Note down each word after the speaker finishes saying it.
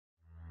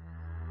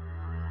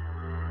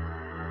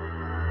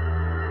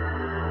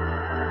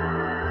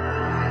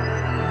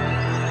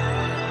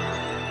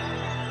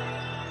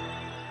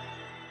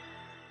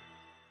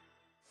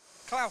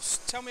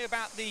Klaus, tell me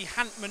about the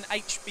Handtmann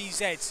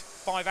HBZ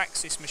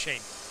 5-axis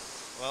machine.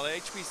 Well, the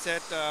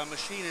HBZ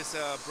machine is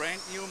a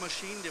brand new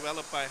machine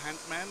developed by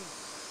Handtmann.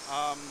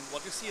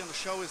 What you see on the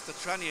show is the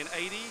Trunnion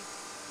 80.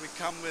 We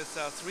come with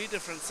 3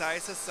 different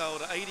sizes. So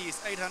the 80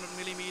 is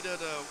 800mm,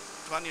 the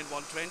Trunnion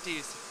 120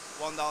 is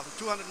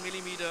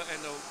 1200mm, and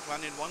the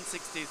Trunnion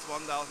 160 is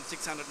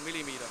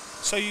 1600mm.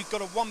 So you've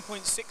got a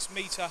 1.6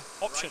 meter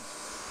option.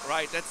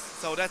 Right. That's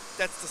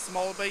the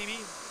small baby.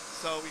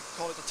 So we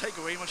call it a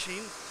takeaway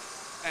machine,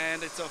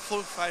 and it's a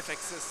full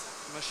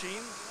 5-axis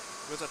machine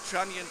with a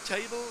Trunnion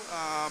table.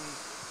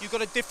 You've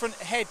got a different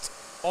head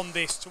on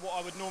this to what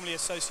I would normally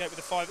associate with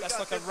a 5. That's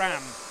like a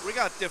ram. We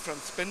got different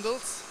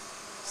spindles.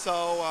 So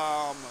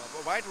a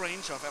wide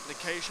range of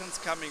applications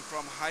coming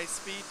from high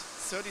speed,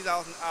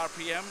 30,000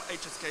 RPM,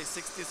 HSK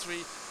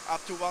 63,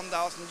 up to 1,000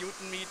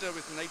 Newton meter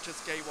with an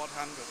HSK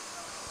 100.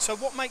 So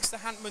what makes the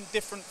Handtmann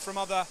different from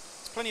other?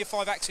 There's plenty of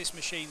 5-axis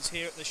machines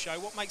here at the show.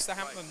 What makes the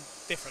Handtmann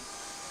different?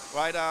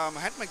 Right,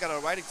 Handtmann got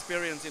a wide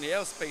experience in the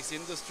aerospace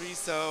industry,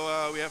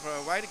 so we have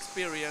a wide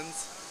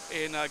experience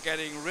in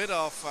getting rid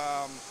of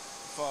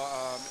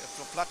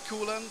flood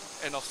coolant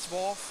and of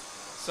swarf.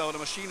 So the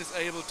machine is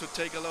able to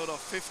take a load of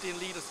 15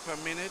 liters per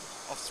minute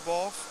of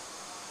swarf,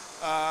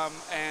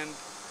 and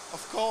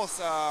of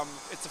course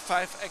it's a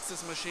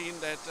 5-axis machine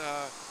that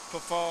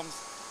performs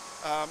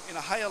in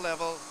a higher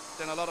level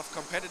than a lot of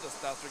competitors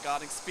does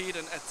regarding speed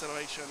and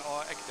acceleration or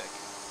ETG.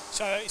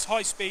 So it's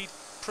high speed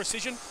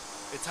precision?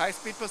 It's high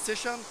speed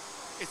precision.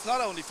 It's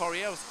not only for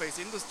aerospace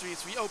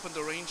industries, we open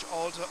the range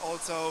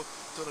also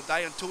to the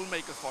die and tool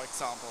makers, for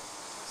example.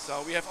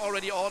 So we have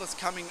already orders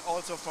coming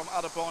also from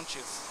other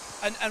branches.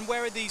 And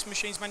where are these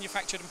machines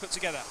manufactured and put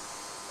together?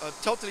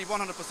 Totally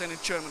 100% in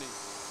Germany.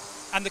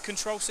 And the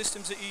control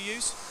systems that you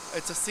use?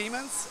 It's a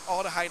Siemens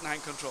or the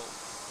Handtmann control.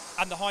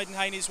 And the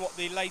Handtmann is what,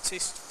 the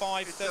latest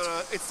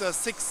 530? It's a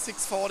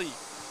 640,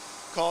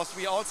 because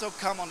we also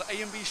come on the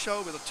AMB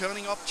show with a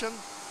turning option,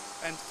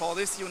 and for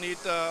this you need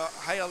the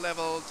higher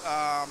level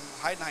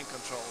Handtmann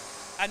control.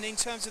 And in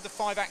terms of the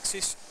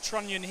 5-axis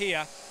trunnion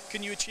here,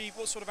 can you achieve,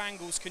 what sort of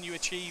angles can you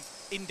achieve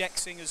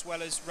indexing as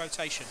well as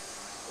rotation?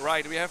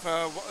 Right, we have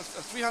a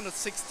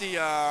 360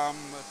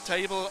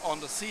 table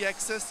on the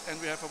C-axis,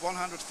 and we have a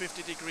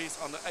 150 degrees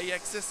on the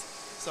A-axis,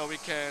 so we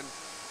can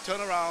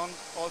turn around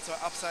also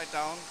upside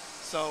down,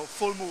 so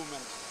full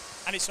movement.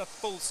 And it's a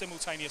full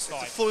simultaneous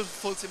 5? It's a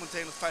full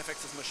simultaneous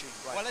 5-axis machine,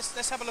 right. Well,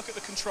 let's have a look at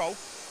the control.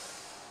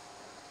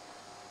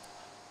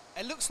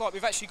 It looks like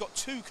we've actually got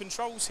 2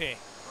 controls here.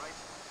 Right.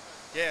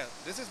 Yeah,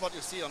 this is what you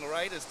see on the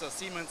right is the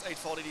Siemens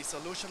 840D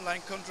solution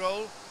line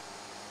control.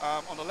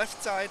 On the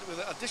left side with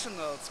an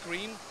additional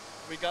screen,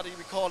 we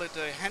call it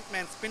a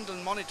Handtmann spindle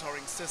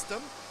monitoring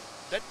system.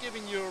 That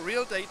giving you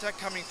real data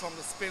coming from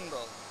the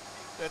spindle.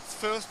 That's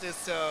first is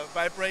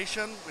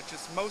vibration, which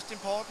is most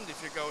important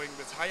if you're going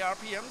with high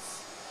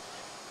RPMs.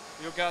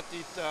 You got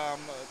the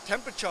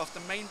temperature of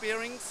the main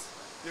bearings.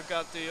 You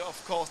got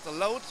of course the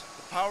load,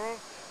 the power,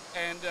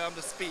 and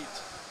the speed.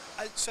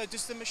 So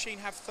does the machine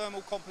have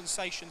thermal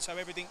compensation, so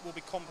everything will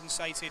be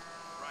compensated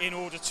in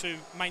order to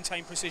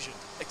maintain precision?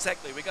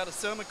 Exactly. We got a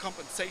thermal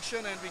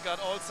compensation, and we got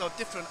also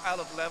different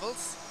alert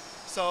levels.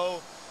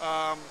 So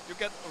you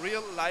get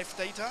real live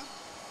data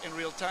in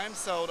real time,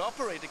 so the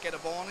operator get a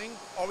warning,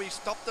 or we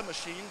stop the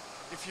machine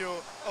if you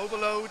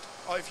overload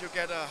or if you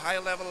get a high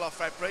level of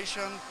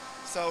vibration,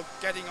 so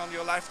getting on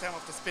your lifetime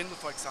of the spindle,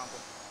 for example.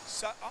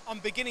 So I'm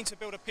beginning to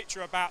build a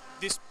picture about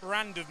this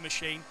brand of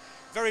machine,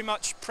 very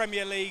much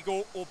Premier League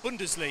or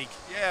Bundesliga.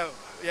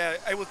 Yeah,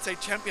 I would say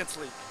Champions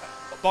League.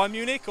 Bayern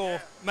Munich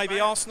or maybe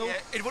Arsenal?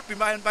 Yeah, it would be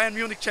Bayern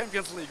Munich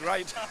Champions League,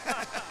 right.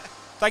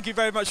 Thank you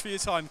very much for your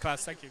time,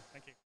 Klaus. Thank you.